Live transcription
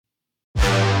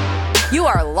You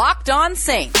are Locked On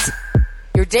Saints,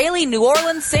 your daily New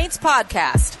Orleans Saints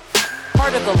podcast.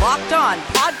 Part of the Locked On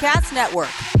Podcast Network,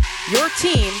 your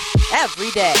team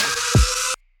every day.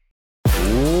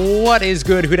 What is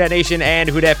good, Who Dat Nation and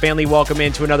Who Dat family? Welcome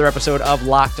into another episode of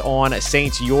Locked On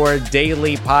Saints, your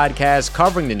daily podcast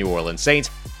covering the New Orleans Saints,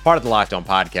 part of the Locked On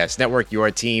Podcast Network,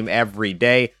 your team every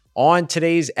day. On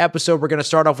today's episode, we're going to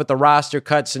start off with the roster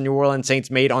cuts the New Orleans Saints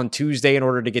made on Tuesday in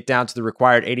order to get down to the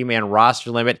required 80-man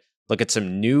roster limit. Look at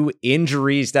some new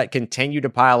injuries that continue to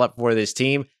pile up for this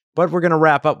team. But we're going to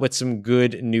wrap up with some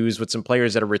good news with some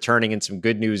players that are returning and some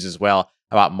good news as well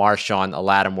about Marshawn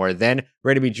Lattimore. Then we're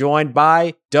going to be joined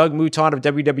by Doug Mouton of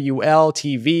WWL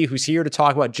TV, who's here to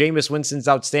talk about Jameis Winston's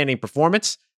outstanding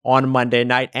performance on Monday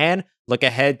night and look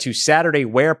ahead to Saturday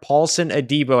where Paulson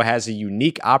Adebo has a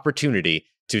unique opportunity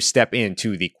to step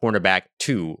into the cornerback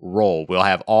 2 role. We'll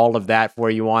have all of that for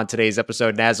you on today's episode.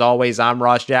 And as always, I'm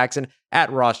Ross Jackson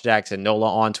at Ross Jackson Nola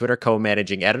on Twitter,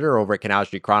 co-managing editor over at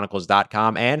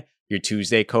CanalStreetChronicles.com and your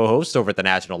Tuesday co-host over at the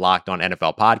National Locked On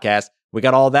NFL podcast. We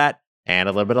got all that and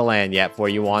a little bit of land yet for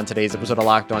you on today's episode of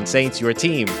Locked On Saints, your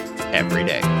team every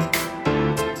day.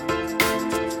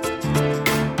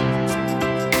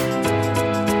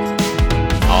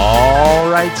 All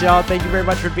right, y'all. Thank you very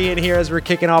much for being here as we're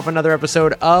kicking off another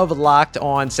episode of Locked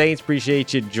On Saints.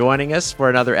 Appreciate you joining us for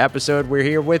another episode. We're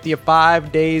here with you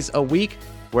 5 days a week,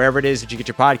 wherever it is that you get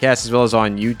your podcasts, as well as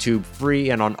on YouTube,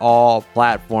 free and on all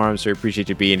platforms. So we appreciate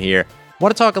you being here. I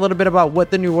want to talk a little bit about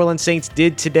what the New Orleans Saints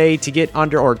did today to get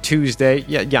under, or Tuesday.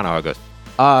 Yeah, you know how it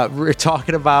goes. We're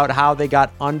talking about how they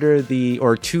got under to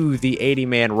the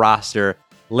 80-man roster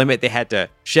limit. They had to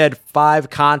shed 5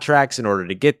 contracts in order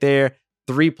to get there.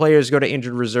 3 players go to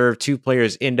injured reserve. 2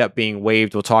 players end up being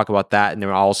waived. We'll talk about that. And then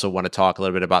I also want to talk a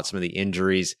little bit about some of the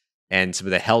injuries and some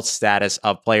of the health status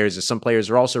of players, as some players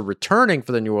are also returning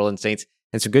for the New Orleans Saints,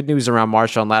 and some good news around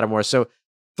Marshawn Lattimore. So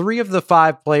 3 of the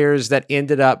 5 players that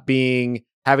ended up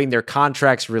having their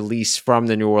contracts released from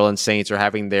the New Orleans Saints, or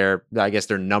having their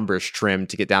numbers trimmed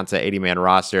to get down to the 80-man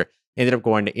roster, ended up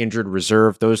going to injured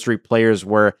reserve. Those 3 players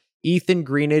were Ethan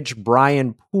Greenidge,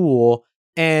 Brian Poole,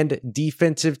 and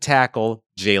defensive tackle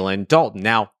Jalen Dalton.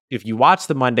 Now, if you watched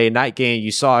the Monday night game,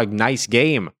 you saw a nice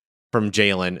game from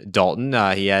Jalen Dalton.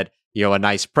 He had a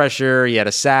nice pressure, he had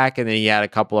a sack, and then he had a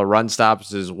couple of run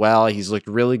stops as well. He's looked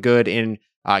really good in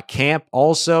camp.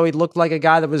 Also, he looked like a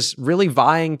guy that was really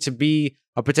vying to be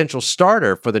a potential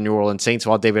starter for the New Orleans Saints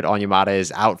while David Onyemata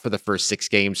is out for the first 6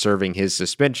 games serving his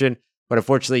suspension. But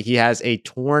unfortunately, he has a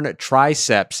torn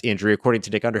triceps injury, according to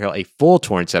Nick Underhill, a full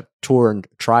torn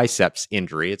triceps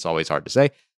injury. It's always hard to say.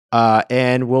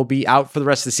 And will be out for the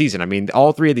rest of the season. I mean,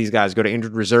 all 3 of these guys go to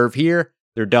injured reserve here.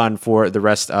 They're done for the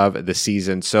rest of the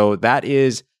season. So that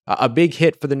is a big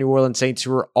hit for the New Orleans Saints,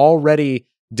 who are already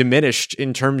diminished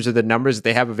in terms of the numbers that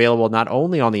they have available, not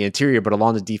only on the interior, but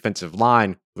along the defensive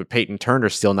line, with Peyton Turner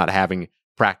still not having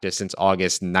practice since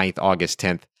August 9th, August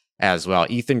 10th as well.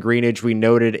 Ethan Greenidge, we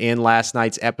noted in last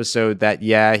night's episode that,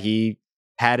 he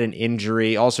had an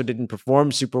injury, also didn't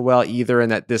perform super well either,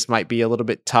 and that this might be a little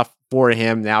bit tough for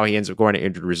him. Now he ends up going to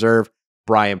injured reserve.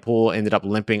 Brian Poole ended up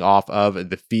limping off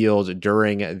of the field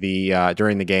during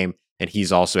the game, and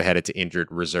he's also headed to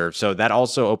injured reserve. So that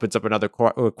also opens up another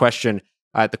question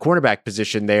at the cornerback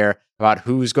position there about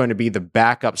who's going to be the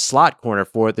backup slot corner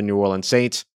for the New Orleans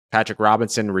Saints. Patrick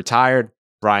Robinson retired.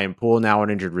 Brian Poole now on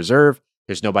injured reserve.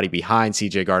 There's nobody behind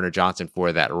C.J. Gardner-Johnson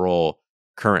for that role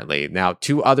currently. Now,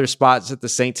 2 other spots that the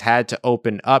Saints had to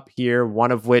open up here,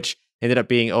 one of which ended up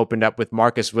being opened up with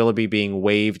Marcus Willoughby being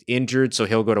waived injured, so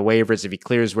he'll go to waivers. If he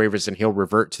clears waivers, then he'll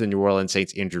revert to the New Orleans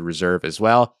Saints injured reserve as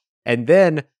well. And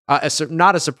then,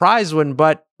 not a surprise one,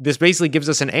 but this basically gives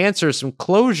us an answer, some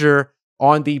closure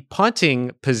on the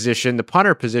punting position, the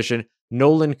punter position.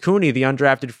 Nolan Cooney, the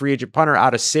undrafted free agent punter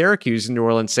out of Syracuse, the New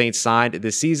Orleans Saints signed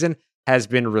this season, has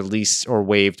been released or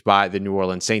waived by the New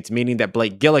Orleans Saints, meaning that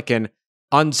Blake Gillikin,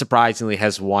 unsurprisingly,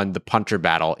 has won the punter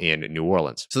battle in New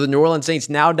Orleans. So the New Orleans Saints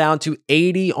now down to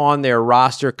 80 on their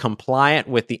roster, compliant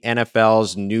with the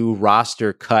NFL's new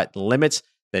roster cut limits.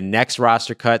 The next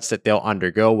roster cuts that they'll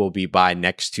undergo will be by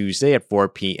next Tuesday at 4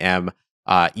 p.m.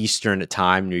 Eastern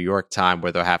time, New York time,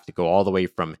 where they'll have to go all the way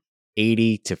from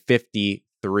 80 to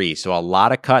 53. So a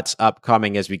lot of cuts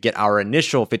upcoming as we get our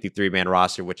initial 53-man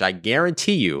roster, which I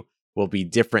guarantee you will be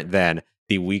different than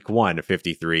the week 1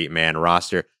 53-man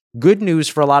roster. Good news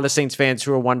for a lot of Saints fans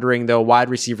who are wondering, though, wide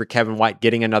receiver Kevin White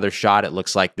getting another shot, it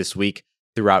looks like, this week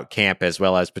throughout camp, as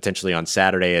well as potentially on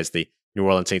Saturday, as the New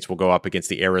Orleans Saints will go up against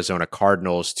the Arizona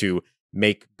Cardinals to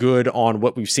make good on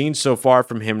what we've seen so far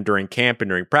from him during camp and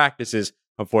during practices.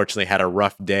 Unfortunately, had a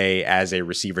rough day as a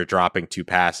receiver, dropping 2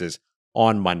 passes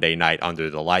on Monday night under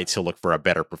the lights. He'll look for a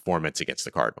better performance against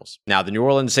the Cardinals. Now, the New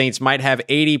Orleans Saints might have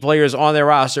 80 players on their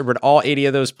roster, but all 80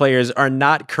 of those players are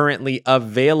not currently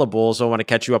available. So I want to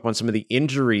catch you up on some of the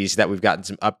injuries that we've gotten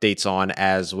some updates on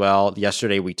as well.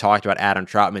 Yesterday, we talked about Adam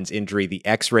Troutman's injury, the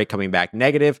X-ray coming back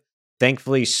negative.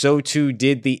 Thankfully, so too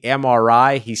did the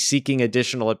MRI. He's seeking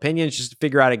additional opinions just to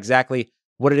figure out exactly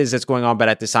what it is that's going on. But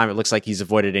at this time, it looks like he's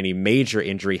avoided any major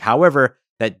injury. However,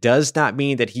 that does not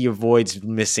mean that he avoids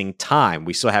missing time.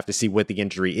 We still have to see what the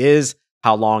injury is,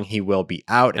 how long he will be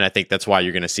out. And I think that's why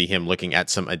you're going to see him looking at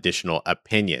some additional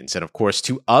opinions. And of course,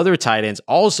 two other tight ends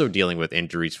also dealing with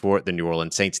injuries for the New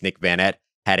Orleans Saints. Nick Vannett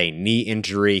had a knee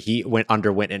injury. He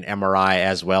underwent an MRI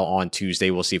as well on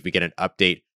Tuesday. We'll see if we get an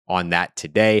update on that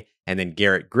today. And then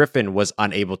Garrett Griffin was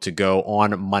unable to go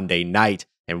on Monday night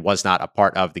and was not a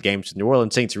part of the game. So the New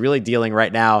Orleans Saints are really dealing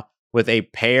right now with a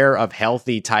pair of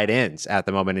healthy tight ends at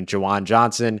the moment in Juwan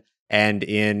Johnson and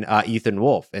in Ethan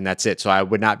Wolf. And that's it. So I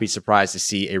would not be surprised to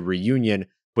see a reunion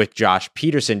with Josh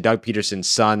Peterson, Doug Peterson's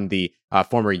son, the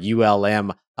former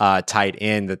ULM tight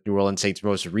end that New Orleans Saints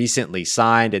most recently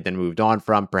signed and then moved on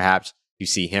from. Perhaps you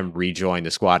see him rejoin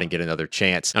the squad and get another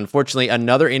chance. Unfortunately,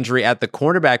 another injury at the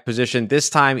cornerback position,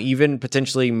 this time even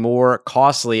potentially more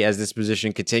costly as this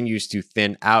position continues to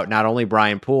thin out. Not only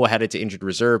Brian Poole headed to injured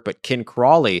reserve, but Ken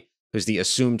Crawley, who's the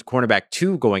assumed cornerback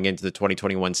 2 going into the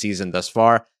 2021 season thus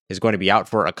far, is going to be out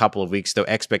for a couple of weeks, though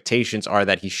expectations are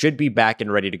that he should be back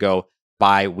and ready to go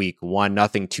by week 1.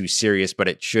 Nothing too serious, but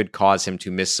it should cause him to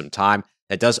miss some time.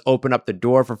 That does open up the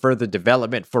door for further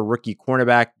development for rookie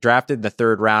cornerback drafted in the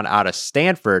 3rd round out of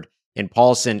Stanford in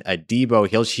Paulson Adebo.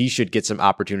 He should get some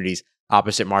opportunities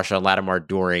opposite Marshawn Lattimore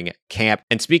during camp.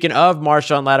 And speaking of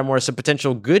Marshawn Lattimore, some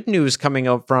potential good news coming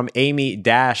up from Amy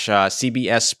Dash,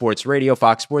 CBS Sports Radio,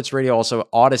 Fox Sports Radio, also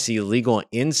Odyssey legal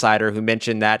insider, who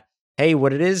mentioned that, hey,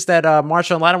 what it is that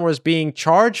Marshawn Lattimore is being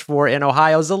charged for in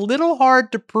Ohio is a little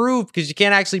hard to prove because you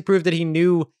can't actually prove that he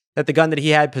knew that the gun that he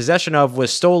had possession of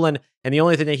was stolen. And the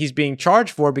only thing that he's being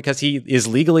charged for, because he is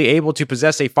legally able to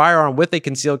possess a firearm with a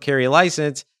concealed carry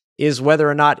license, is whether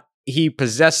or not he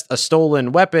possessed a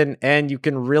stolen weapon. And you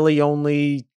can really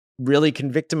only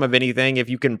convict him of anything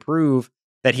if you can prove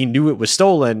that he knew it was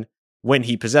stolen when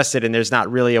he possessed it. And there's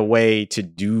not really a way to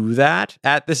do that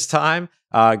at this time.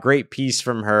 Great piece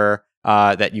from her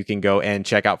that you can go and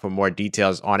check out for more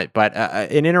details on it. But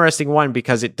an interesting one,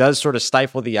 because it does sort of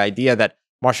stifle the idea that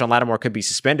Marshawn Lattimore could be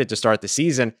suspended to start the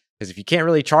season. Because if you can't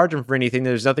really charge him for anything,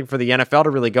 there's nothing for the NFL to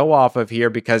really go off of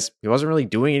here because he wasn't really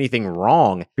doing anything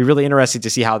wrong. It'd be really interesting to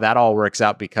see how that all works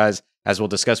out because, as we'll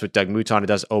discuss with Doug Mouton, it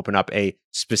does open up a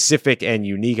specific and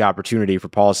unique opportunity for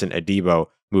Paulson Adebo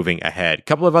moving ahead. A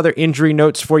couple of other injury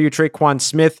notes for you. Traquan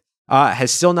Smith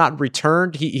has still not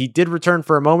returned. He did return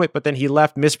for a moment, but then he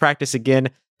left, missed practice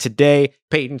again today.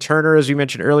 Peyton Turner, as we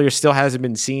mentioned earlier, still hasn't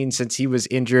been seen since he was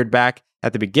injured back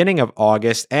at the beginning of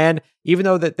August. And even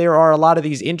though that there are a lot of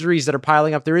these injuries that are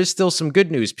piling up, there is still some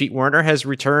good news. Pete Werner has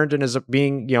returned and is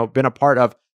been a part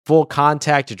of full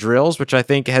contact drills, which I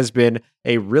think has been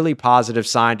a really positive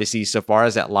sign to see so far,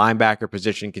 as that linebacker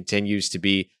position continues to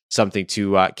be something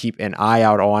to keep an eye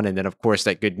out on. And then, of course,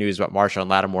 that good news about Marshawn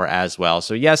Lattimore as well.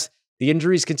 So yes, the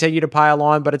injuries continue to pile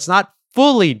on, but it's not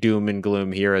fully doom and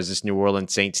gloom here, as this New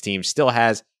Orleans Saints team still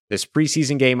has this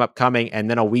preseason game upcoming and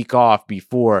then a week off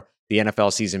before the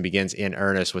NFL season begins in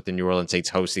earnest, with the New Orleans Saints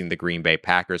hosting the Green Bay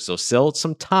Packers. So still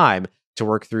some time to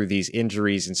work through these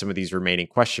injuries and some of these remaining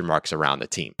question marks around the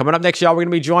team. Coming up next, y'all, we're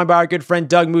going to be joined by our good friend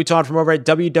Doug Mouton from over at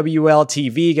WWL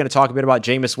TV. Going to talk a bit about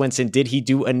Jameis Winston. Did he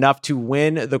do enough to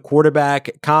win the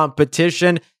quarterback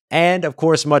competition? And of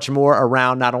course, much more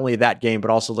around not only that game,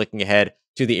 but also looking ahead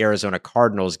to the Arizona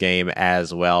Cardinals game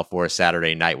as well for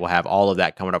Saturday night. We'll have all of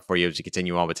that coming up for you as we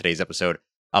continue on with today's episode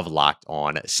of Locked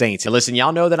On Saints. And listen,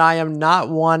 y'all know that I am not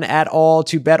one at all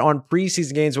to bet on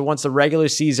preseason games, but once the regular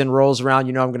season rolls around,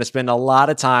 I'm going to spend a lot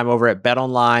of time over at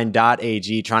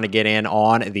betonline.ag trying to get in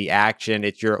on the action.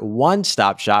 It's your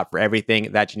one-stop shop for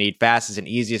everything that you need. Fastest and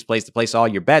easiest place to place all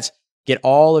your bets. Get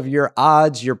all of your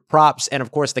odds, your props, and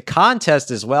of course the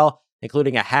contest as well,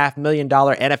 including a $500,000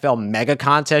 NFL mega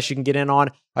contest you can get in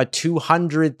on, a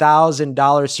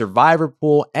 $200,000 survivor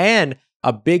pool, and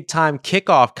a big-time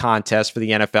kickoff contest for the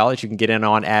NFL that you can get in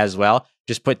on as well.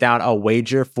 Just put down a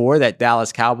wager for that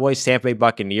Dallas Cowboys Tampa Bay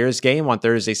Buccaneers game on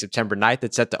Thursday, September 9th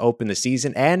that's set to open the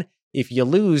season. And if you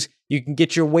lose, you can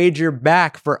get your wager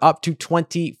back for up to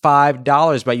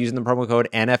 $25 by using the promo code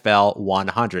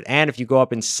NFL100. And if you go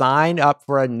up and sign up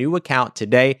for a new account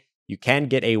today, you can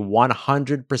get a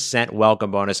 100%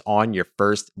 welcome bonus on your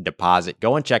first deposit.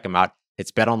 Go and check them out.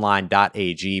 It's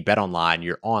betonline.ag. BetOnline,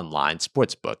 your online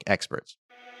sportsbook experts.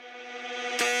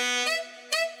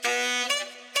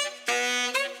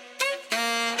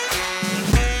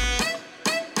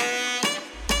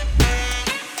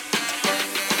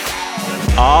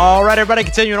 right, everybody,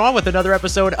 continuing on with another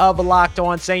episode of Locked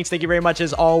On Saints. Thank you very much,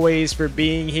 as always, for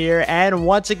being here. And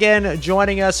once again,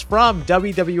 joining us from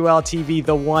WWL TV,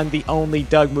 the one, the only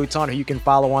Doug Mouton, who you can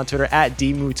follow on Twitter at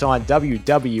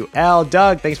DMoutonWWL.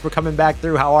 Doug, thanks for coming back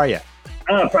through. How are you?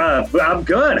 I'm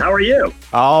good. How are you?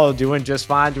 Oh, doing just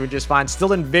fine.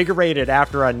 Still invigorated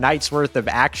after a night's worth of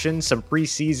action, some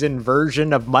preseason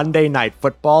version of Monday Night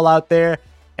Football out there.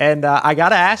 And I got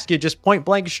to ask you, just point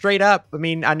blank straight up. I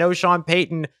mean, I know Sean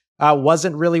Payton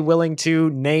wasn't really willing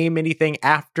to name anything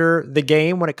after the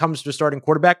game when it comes to starting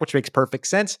quarterback, which makes perfect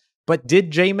sense. But did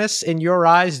Jameis, in your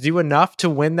eyes, do enough to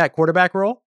win that quarterback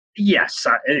role? Yes.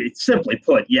 Simply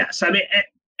put, yes. I mean,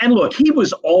 and look, he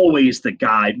was always the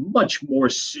guy much more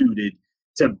suited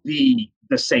to be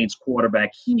the Saints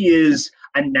quarterback. He is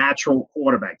a natural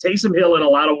quarterback. Taysom Hill, in a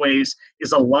lot of ways,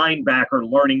 is a linebacker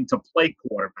learning to play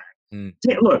quarterback.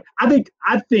 Look,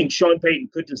 I think Sean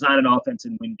Payton could design an offense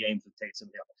and win games with Taysom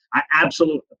Hill. I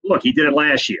absolutely look. He did it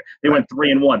last year. They went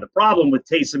 3-1. The problem with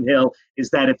Taysom Hill is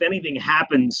that if anything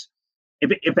happens,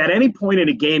 if at any point in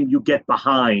a game you get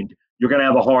behind, you're going to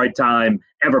have a hard time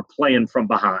ever playing from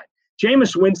behind.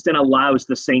 Jameis Winston allows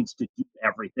the Saints to do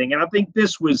everything, and I think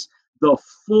this was the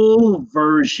full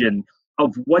version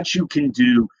of what you can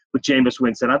do with Jameis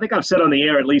Winston. I think I've said on the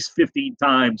air at least 15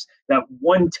 times that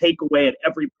one takeaway at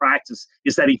every practice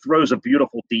is that he throws a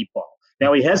beautiful deep ball.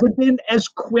 Now, he hasn't been as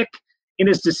quick in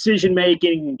his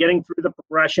decision-making and getting through the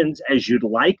progressions as you'd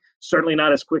like, certainly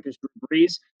not as quick as Drew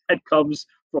Brees. That comes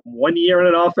from 1 year in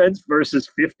an offense versus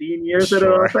 15 years in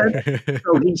an offense.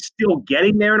 So he's still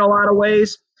getting there in a lot of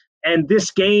ways. And this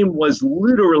game was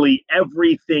literally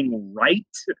everything right,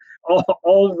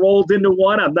 all rolled into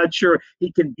one. I'm not sure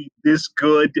he can be this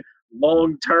good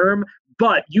long term,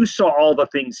 but you saw all the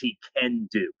things he can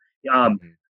do.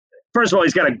 First of all,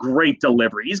 he's got a great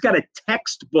delivery. He's got a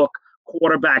textbook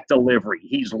quarterback delivery.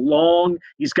 He's long.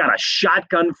 He's got a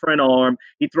shotgun for an arm.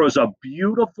 He throws a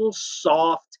beautiful,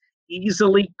 soft,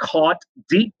 easily caught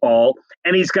deep ball,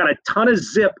 and he's got a ton of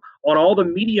zip on all the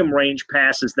medium range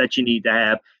passes that you need to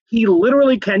have. He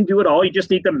literally can do it all. You just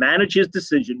need to manage his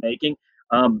decision-making.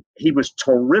 He was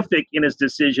terrific in his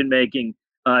decision-making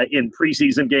in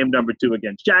preseason game number 2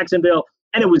 against Jacksonville,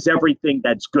 and it was everything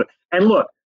that's good. And look,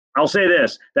 I'll say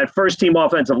this, that first-team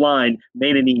offensive line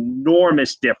made an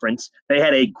enormous difference. They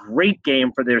had a great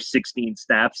game for their 16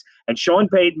 snaps, and Sean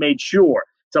Payton made sure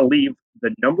to leave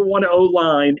the number 1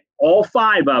 O-line, all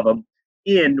 5 of them,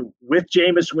 in with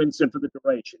Jameis Winston for the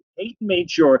duration. Payton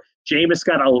made sure Jameis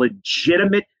got a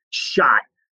legitimate shot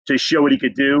to show what he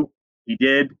could do. He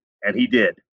did, and he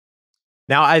did.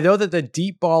 Now, I know that the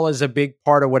deep ball is a big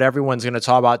part of what everyone's going to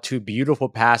talk about. 2 beautiful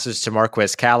passes to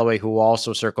Marquez Callaway, who we'll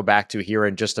also circle back to here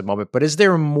in just a moment. But is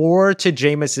there more to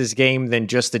Jameis's game than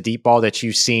just the deep ball that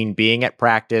you've seen being at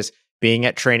practice, being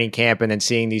at training camp, and then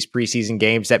seeing these preseason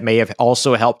games that may have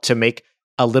also helped to make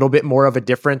a little bit more of a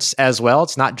difference as well?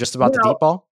 It's not just about the deep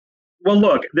ball? Well,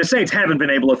 look, the Saints haven't been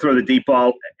able to throw the deep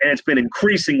ball, and it's been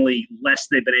increasingly less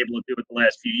they've been able to do it the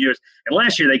last few years. And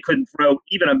last year, they couldn't throw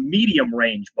even a medium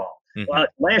range ball.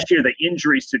 Last year, the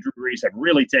injuries to Drew Brees had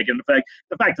really taken effect.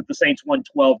 The fact that the Saints won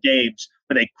 12 games,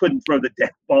 but they couldn't throw the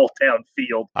dead ball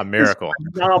downfield. A miracle.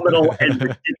 Phenomenal and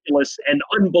ridiculous and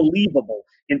unbelievable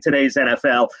in today's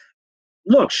NFL.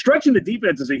 Look, stretching the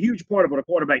defense is a huge part of what a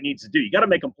quarterback needs to do. You got to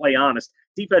make them play honest.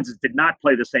 Defenses did not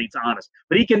play the Saints honest,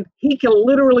 but he can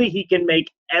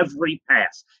make every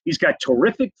pass. He's got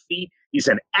terrific feet. He's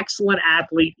an excellent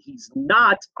athlete. He's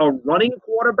not a running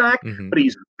quarterback, but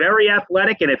he's very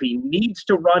athletic, and if he needs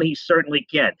to run, he certainly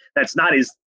can. That's not his.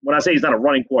 When I say he's not a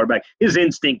running quarterback, his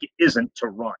instinct isn't to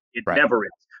run. It never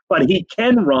is. But he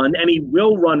can run, and he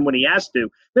will run when he has to.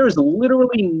 There is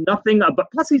literally nothing about.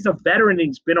 Plus, he's a veteran and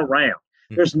he's been around.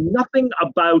 There's nothing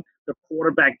about the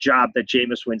quarterback job that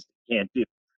Jameis Winston can't do.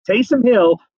 Taysom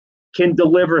Hill can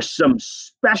deliver some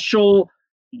special,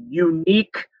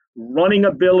 unique running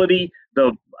ability.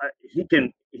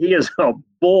 He is a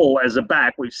bull as a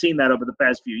back. We've seen that over the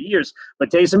past few years. But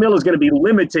Taysom Hill is going to be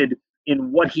limited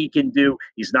in what he can do.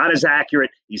 He's not as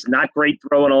accurate. He's not great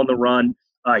throwing on the run.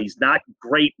 He's not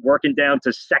great working down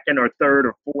to second or third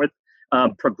or fourth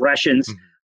progressions.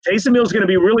 Taysom Hill is going to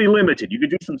be really limited. You can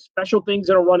do some special things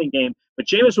in a running game, but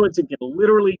Jameis Winston can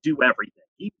literally do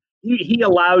everything. He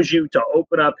allows you to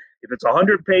open up. If it's a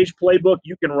 100-page playbook,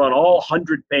 you can run all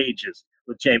 100 pages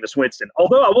with Jameis Winston.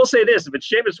 Although I will say this, if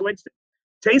it's Jameis Winston,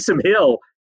 Taysom Hill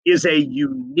is a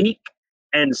unique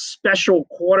and special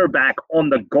quarterback on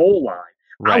the goal line.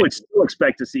 Right. I would still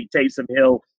expect to see Taysom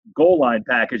Hill goal line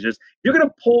packages. You're going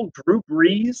to pull Drew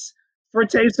Brees for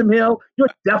Taysom Hill, you're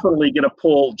definitely going to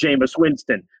pull Jameis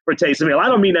Winston for Taysom Hill. I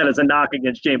don't mean that as a knock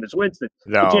against Jameis Winston.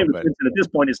 No, but Jameis Winston at this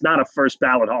point is not a first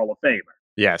ballot Hall of Famer.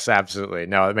 Yes, absolutely.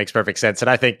 No, it makes perfect sense. And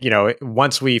I think,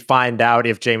 once we find out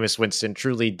if Jameis Winston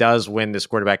truly does win this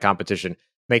quarterback competition,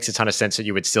 makes a ton of sense that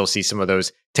you would still see some of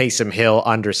those Taysom Hill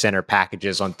under center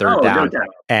packages on third down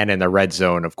and in the red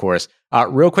zone, of course.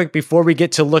 Real quick, before we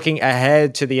get to looking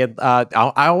ahead to the,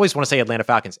 I always want to say Atlanta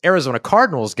Falcons, Arizona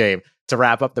Cardinals game to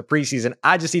wrap up the preseason.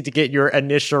 I just need to get your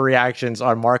initial reactions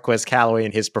on Marquez Callaway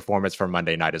and his performance from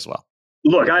Monday night as well.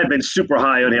 Look, I've been super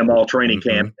high on him all training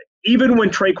camp. Even when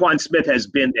Traquan Smith has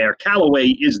been there,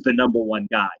 Callaway is the number one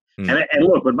guy. And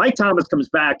look, when Mike Thomas comes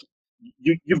back,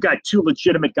 you've got two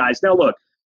legitimate guys. Now, look,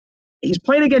 he's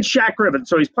playing against Shaq Griffin,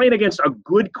 so he's playing against a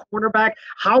good cornerback.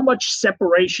 How much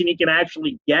separation he can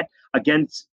actually get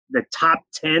against the top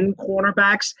 10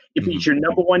 cornerbacks if he's your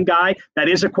number one guy, that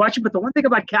is a question. But the one thing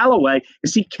about Callaway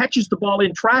is he catches the ball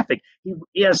in traffic.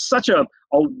 He has such a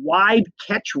wide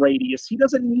catch radius. He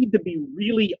doesn't need to be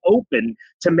really open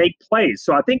to make plays.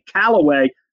 So I think Callaway,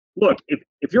 look,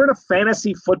 if you're in a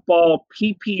fantasy football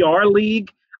PPR league,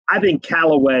 I think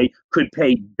Callaway could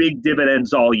pay big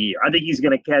dividends all year. I think he's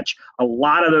going to catch a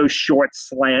lot of those short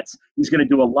slants. He's going to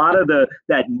do a lot of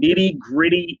that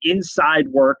nitty-gritty inside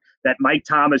work that Mike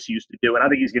Thomas used to do, and I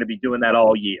think he's going to be doing that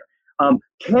all year.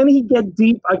 Can he get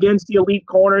deep against the elite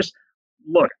corners?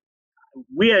 Look,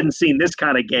 we hadn't seen this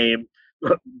kind of game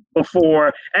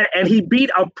before, and he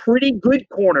beat a pretty good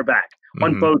cornerback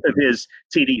on both of his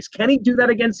TDs. Can he do that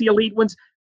against the elite ones?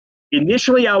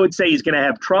 Initially, I would say he's going to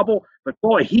have trouble, but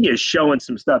boy, he is showing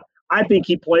some stuff. I think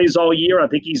he plays all year. I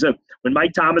think when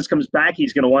Mike Thomas comes back,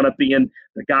 he's going to want to be in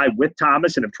the guy with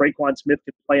Thomas. And if Traquan Smith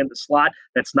can play in the slot,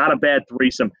 that's not a bad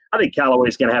threesome. I think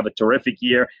Callaway's going to have a terrific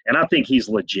year, and I think he's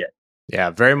legit. Yeah,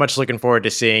 very much looking forward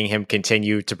to seeing him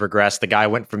continue to progress. The guy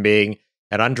went from being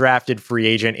an undrafted free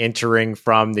agent entering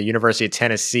from the University of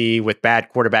Tennessee with bad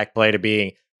quarterback play to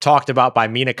being talked about by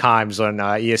Mina Kimes on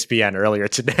ESPN earlier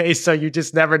today. So you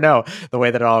just never know the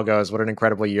way that it all goes. What an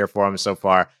incredible year for him so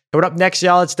far. Coming up next,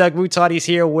 y'all, it's Doug Mouton. He's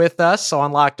here with us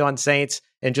on Locked On Saints.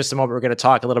 In just a moment, we're going to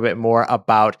talk a little bit more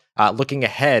about looking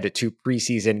ahead to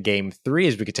preseason Game 3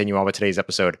 as we continue on with today's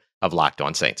episode of Locked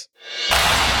On Saints.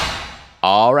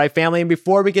 All right, family, and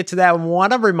before we get to that, I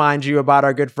want to remind you about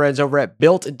our good friends over at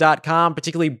Built.com,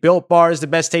 particularly Built Bars, the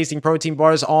best tasting protein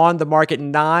bars on the market.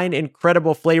 9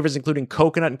 incredible flavors, including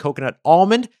coconut and coconut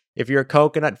almond, if you're a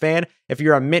coconut fan. If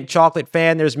you're a mint chocolate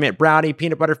fan, there's mint brownie.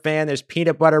 Peanut butter fan, there's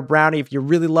peanut butter brownie. If you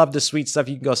really love the sweet stuff,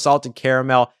 you can go salted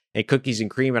caramel and cookies and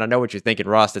cream. And I know what you're thinking,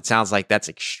 Ross. That sounds like that's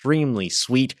extremely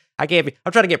sweet. I'm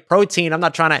trying to get protein. I'm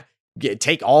not trying to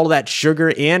take all of that sugar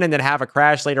in and then have a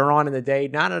crash later on in the day.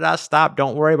 No, stop.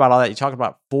 Don't worry about all that. You're talking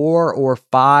about 4 or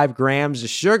 5 grams of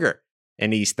sugar in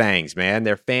these things, man.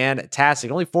 They're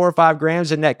fantastic. Only 4 or 5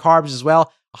 grams in net carbs as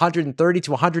well. 130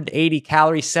 to 180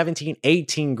 calories, 17,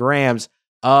 18 grams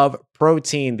of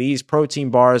protein. These protein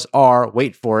bars are,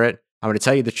 wait for it, I'm going to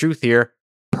tell you the truth here,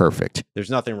 perfect. There's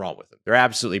nothing wrong with them. They're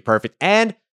absolutely perfect.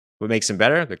 And what makes them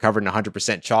better, they're covered in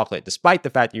 100% chocolate, despite the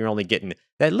fact that you're only getting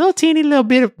that little teeny little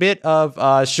bit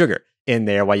of sugar in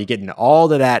there while you're getting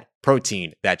all of that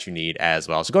protein that you need as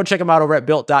well. So go check them out over at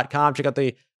Built.com. Check out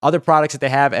the other products that they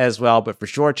have as well. But for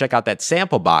sure, check out that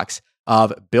sample box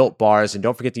of Built Bars. And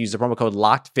don't forget to use the promo code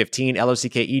LOCKED15,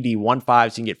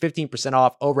 LOCKED15, so you can get 15%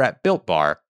 off over at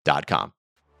BuiltBar.com.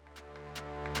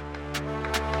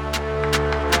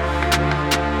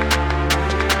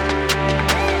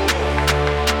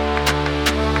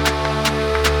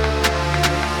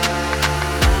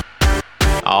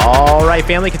 All right,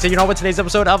 family, continuing on with today's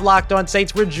episode of Locked On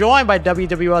Saints. We're joined by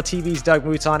WWL TV's Doug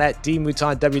Mouton at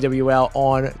DMoutonWWL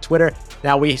on Twitter.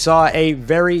 Now, we saw a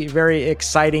very, very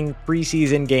exciting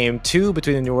preseason Game 2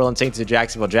 between the New Orleans Saints and the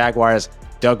Jacksonville Jaguars.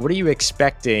 Doug, what are you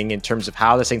expecting in terms of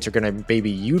how the Saints are going to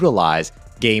maybe utilize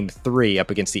Game 3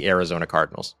 up against the Arizona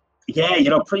Cardinals? Yeah,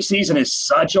 preseason is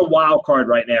such a wild card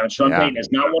right now, and Sean Payton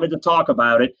has not wanted to talk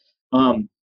about it.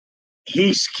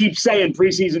 He keeps saying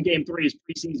preseason Game 3 is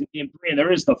preseason Game 3, and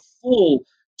there is the full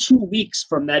 2 weeks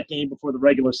from that game before the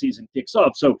regular season kicks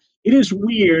off. So it is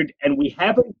weird, and we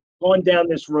haven't gone down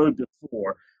this road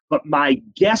before, but my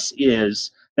guess is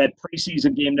that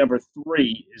preseason game number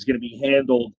 3 is going to be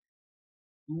handled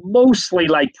mostly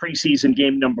like preseason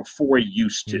game number 4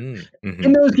 used to.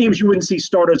 In those games, you wouldn't see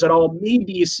starters at all.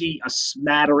 Maybe you see a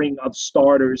smattering of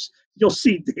starters. You'll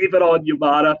see David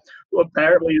Onyemata, who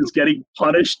apparently is getting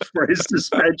punished for his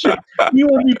suspension. He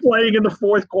will be playing in the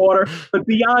fourth quarter. But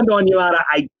beyond Onyemata,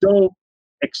 I don't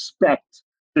expect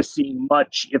to see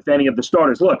much, if any, of the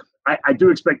starters. Look, I do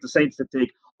expect the Saints to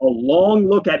take a long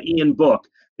look at Ian Book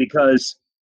because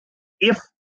if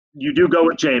you do go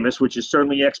with Jameis, which is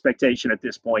certainly the expectation at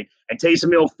this point, and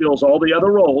Taysom Hill fills all the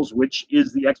other roles, which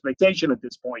is the expectation at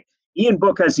this point, Ian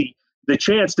Book has the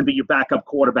chance to be your backup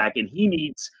quarterback, and he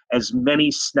needs as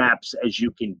many snaps as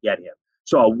you can get him.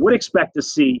 So I would expect to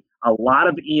see a lot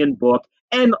of Ian Book.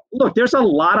 And look, there's a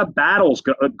lot of battles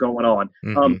going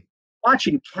on.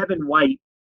 Watching Kevin White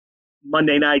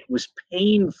Monday night was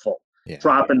painful,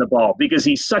 dropping the ball, because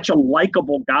he's such a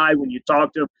likable guy when you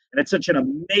talk to him, and it's such an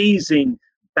amazing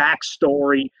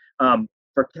backstory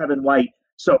for Kevin White.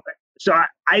 So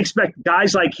I expect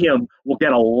guys like him will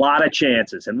get a lot of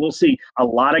chances, and we'll see a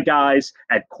lot of guys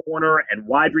at corner and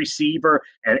wide receiver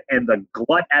and the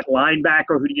glut at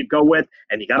linebacker. Who do you go with?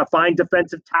 And you got to find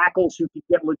defensive tackles who can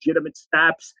get legitimate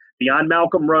snaps beyond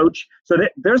Malcolm Roach. So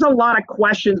there's a lot of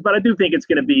questions, but I do think it's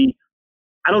going to be,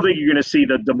 I don't think you're going to see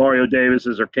the DeMario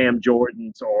Davises or Cam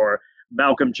Jordans or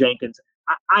Malcolm Jenkins.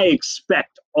 I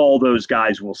expect all those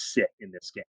guys will sit in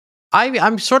this game.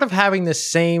 I'm sort of having the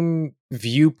same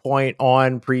viewpoint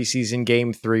on preseason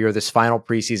game 3, or this final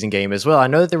preseason game as well. I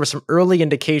know that there were some early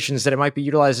indications that it might be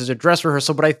utilized as a dress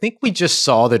rehearsal, but I think we just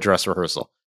saw the dress rehearsal,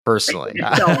 personally.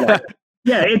 It felt like it.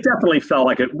 Yeah, it definitely felt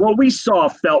like it. What we saw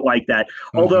felt like that.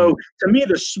 Although, to me,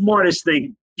 the smartest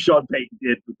thing Sean Payton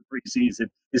did with the preseason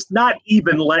is not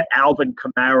even let Alvin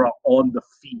Kamara on the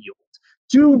field.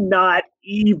 Do not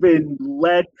even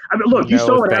let – I mean, look, you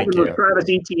saw what happened with Travis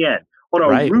Etienne on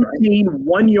a routine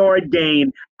 1-yard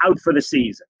gain out for the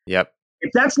season. Yep.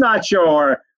 If that's not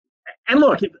your – and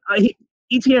look,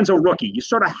 Etienne's a rookie. You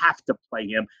sort of have to play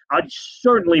him. I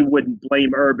certainly wouldn't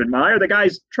blame Urban Meyer. The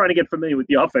guy's trying to get familiar with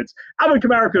the offense. Alvin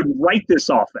Kamara could write this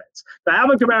offense. But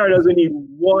Alvin Kamara doesn't need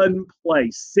one play.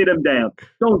 Sit him down.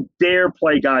 Don't dare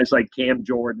play guys like Cam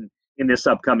Jordan in this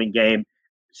upcoming game.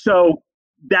 So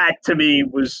that, to me,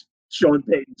 was Sean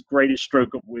Payton's greatest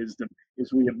stroke of wisdom,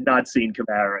 is we have not seen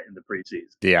Kamara in the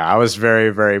preseason. Yeah, I was very,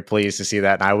 very pleased to see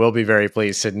that. And I will be very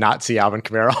pleased to not see Alvin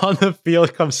Kamara on the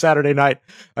field come Saturday night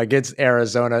against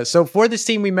Arizona. So for this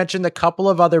team, we mentioned a couple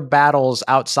of other battles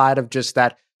outside of just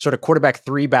that sort of quarterback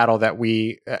 3 battle that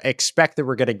we expect that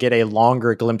we're going to get a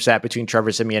longer glimpse at between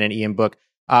Trevor Siemian and Ian Book.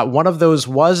 One of those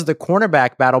was the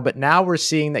cornerback battle, but now we're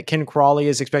seeing that Ken Crawley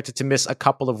is expected to miss a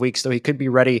couple of weeks, so he could be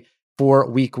ready for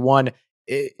week 1.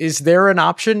 Is there an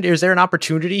option? Is there an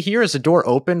opportunity here? Is the door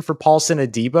open for Paulson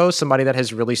Adebo, somebody that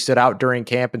has really stood out during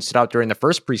camp and stood out during the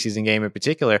first preseason game in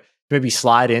particular, to maybe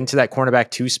slide into that cornerback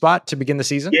 2 spot to begin the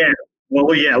season? Yeah.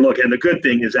 Well, yeah, look, and the good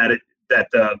thing is that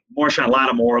Marshawn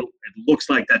Lattimore, it looks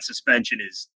like that suspension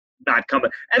is not coming.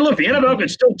 And look, the NFL can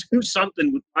still do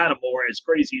something with Lattimore, as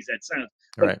crazy as that sounds.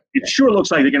 But it sure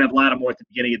looks like they're going to have Lattimore at the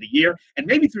beginning of the year, and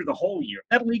maybe through the whole year.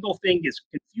 That legal thing is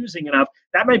confusing enough.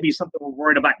 That might be something we're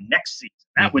worried about next season.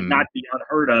 That would not be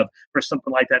unheard of for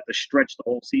something like that to stretch the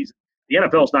whole season. The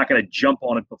NFL is not going to jump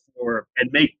on it before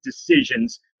and make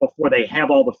decisions before they have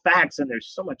all the facts, and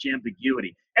there's so much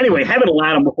ambiguity. Anyway, having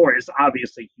Lattimore is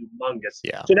obviously humongous.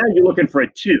 Yeah. So now you're looking for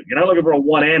a 2. You're not looking for a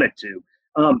 1 and a 2.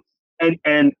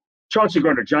 And Chauncey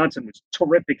Gardner-Johnson was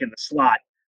terrific in the slot.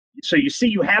 So you see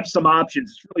you have some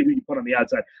options. It's really who you put on the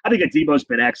outside. I think Adebo's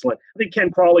been excellent. I think Ken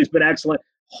Crawley's been excellent.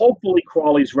 Hopefully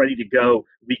Crawley's ready to go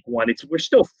week 1. We're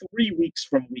still 3 weeks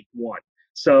from week 1.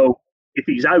 So if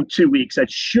he's out 2 weeks, that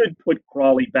should put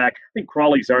Crawley back. I think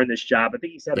Crawley's earned this job. I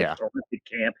think he's had a terrific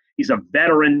camp. He's a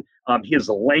veteran. His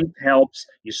length helps.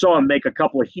 You saw him make a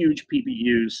couple of huge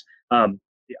PBUs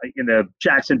in the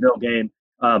Jacksonville game.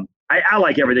 I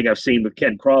like everything I've seen with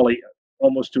Ken Crawley,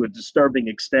 almost to a disturbing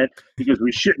extent, because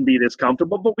we shouldn't be this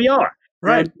comfortable, but we are.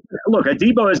 Right. And look,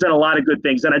 Adebo has done a lot of good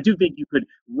things, and I do think you could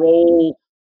roll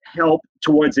help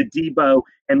towards Adebo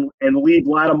and leave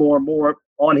Lattimore more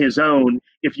on his own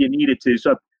if you needed to.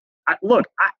 So,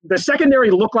 the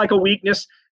secondary looked like a weakness.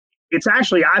 It's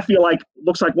actually, I feel like,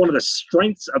 looks like one of the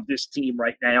strengths of this team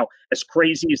right now, as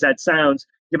crazy as that sounds,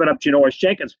 giving up Janoris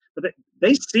Jenkins. But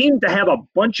they seem to have a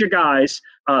bunch of guys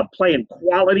playing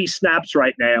quality snaps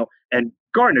right now, and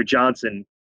Gardner-Johnson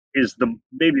is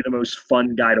maybe the most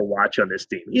fun guy to watch on this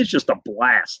team. He's just a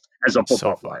blast as a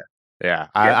football player. Yeah.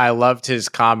 I loved his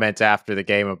comments after the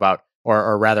game about,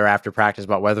 or rather after practice,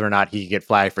 about whether or not he could get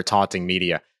flagged for taunting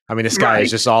media. I mean, this guy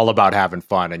is just all about having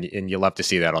fun, and you love to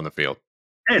see that on the field.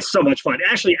 And it's so much fun.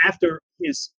 Actually, after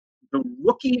the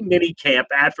rookie mini camp,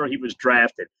 after he was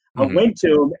drafted, I went to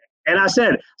him and I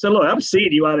said, look, I'm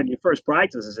seeing you out in your first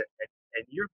practice, and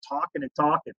you're talking and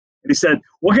talking. And he said,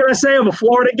 what can I say? I'm a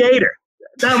Florida Gator.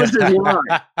 That was his line.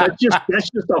 That's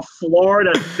just a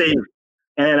Florida thing.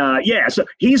 And, so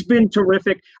he's been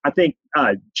terrific. I think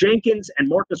Jenkins and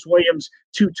Marcus Williams,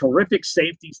 2 terrific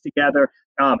safeties together.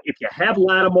 If you have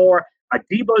Lattimore,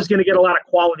 Debo is going to get a lot of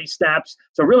quality snaps.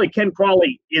 So really, Ken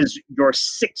Crawley is your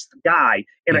sixth guy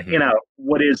in a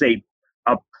what is a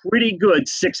pretty good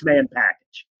six-man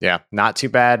package. Yeah, not too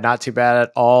bad. Not too bad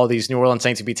at all. These New Orleans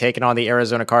Saints will be taking on the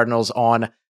Arizona Cardinals on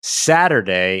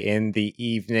Saturday in the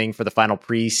evening for the final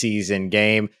preseason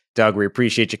game. Doug, we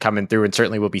appreciate you coming through, and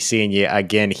certainly we'll be seeing you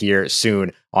again here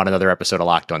soon on another episode of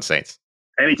Locked On Saints.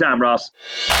 Anytime, Ross.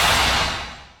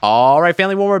 All right,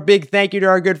 family, one more big thank you to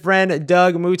our good friend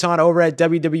Doug Mouton over at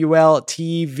WWL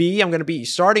TV. I'm going to be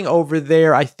starting over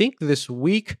there, I think, this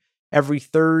week. Every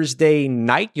Thursday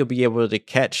night, you'll be able to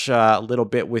catch a little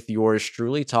bit with yours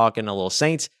truly, talking a little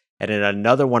Saints, and then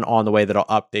another one on the way that I'll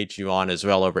update you on as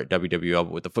well over at WWL.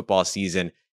 But with the football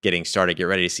season getting started, get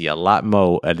ready to see a lot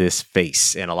more of this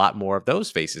face and a lot more of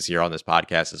those faces here on this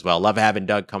podcast as well. Love having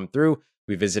Doug come through.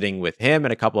 We'll be visiting with him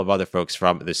and a couple of other folks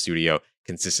from the studio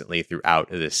consistently throughout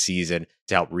this season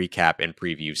to help recap and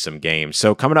preview some games.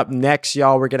 So coming up next,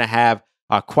 y'all, we're going to have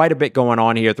quite a bit going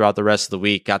on here throughout the rest of the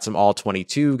week. Got some all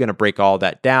 22, going to break all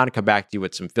that down, come back to you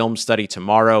with some film study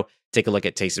tomorrow, take a look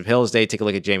at Taysom Hill's day, take a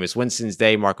look at Jameis Winston's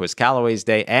day, Marquez Callaway's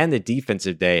day, and the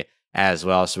defensive day as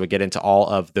well. So we'll get into all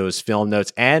of those film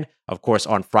notes. And of course,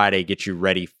 on Friday, get you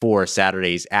ready for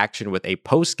Saturday's action with a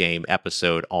post-game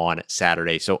episode on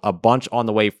Saturday. So a bunch on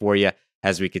the way for you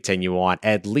as we continue on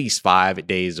at least 5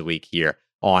 days a week here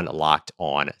on Locked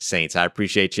On Saints. I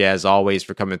appreciate you as always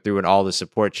for coming through and all the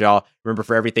support, y'all. Remember,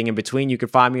 for everything in between, you can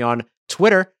find me on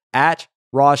Twitter at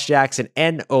Ross Jackson,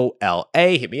 NOLA.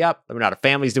 Hit me up. Let me know how the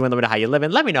family's doing. Let me know how you're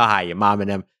living. Let me know how you're momming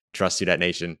them. Trust you, that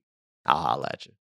nation. I'll holla at you.